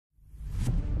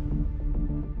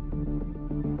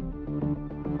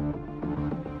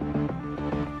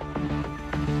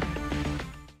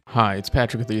Hi, it's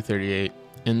Patrick with E38.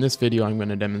 In this video, I'm going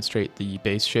to demonstrate the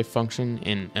base shift function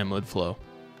in Emlid Flow.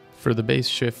 For the base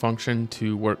shift function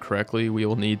to work correctly, we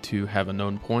will need to have a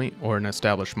known point or an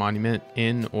established monument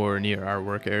in or near our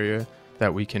work area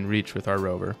that we can reach with our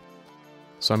rover.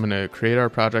 So I'm going to create our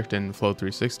project in Flow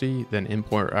 360, then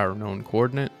import our known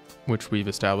coordinate, which we've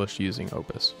established using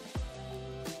Opus.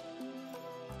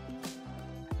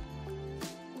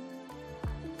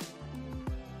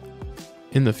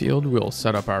 In the field, we'll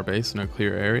set up our base in a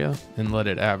clear area and let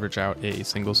it average out a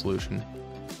single solution.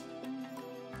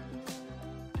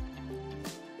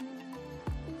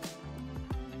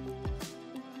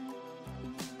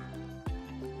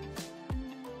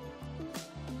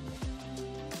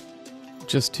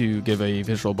 Just to give a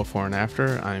visual before and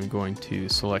after, I'm going to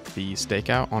select the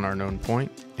stakeout on our known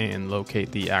point and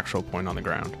locate the actual point on the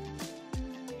ground.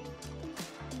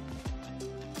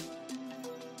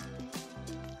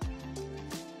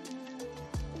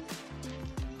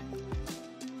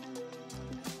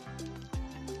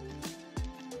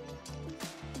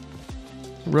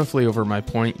 Roughly over my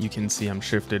point, you can see I'm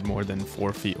shifted more than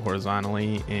 4 feet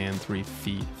horizontally and 3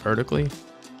 feet vertically.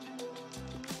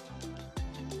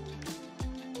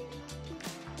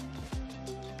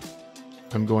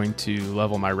 I'm going to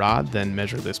level my rod, then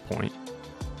measure this point.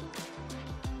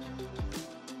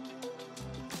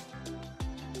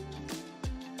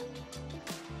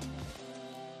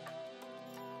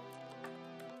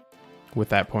 With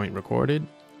that point recorded,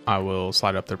 I will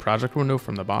slide up the project window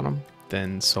from the bottom,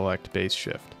 then select base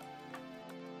shift.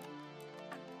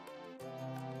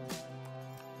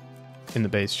 In the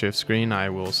base shift screen, I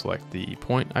will select the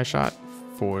point I shot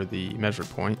for the measured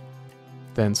point,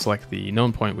 then select the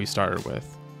known point we started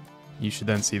with. You should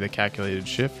then see the calculated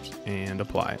shift and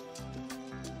apply it.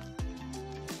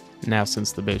 Now,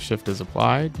 since the base shift is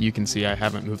applied, you can see I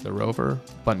haven't moved the rover,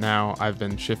 but now I've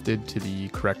been shifted to the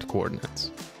correct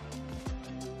coordinates.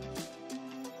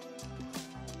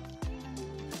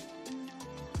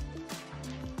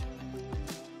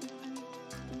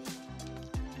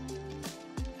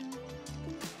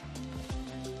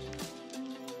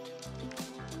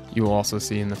 You will also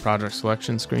see in the project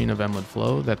selection screen of Emlid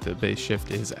Flow that the base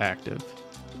shift is active.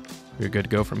 We're good to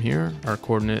go from here. Our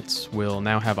coordinates will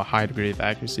now have a high degree of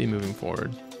accuracy moving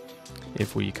forward.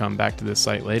 If we come back to this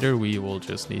site later, we will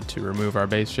just need to remove our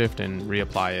base shift and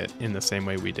reapply it in the same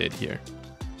way we did here.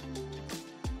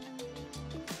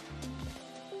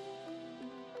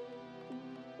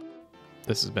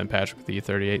 This has been Patrick with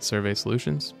E38 Survey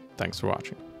Solutions. Thanks for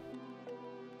watching.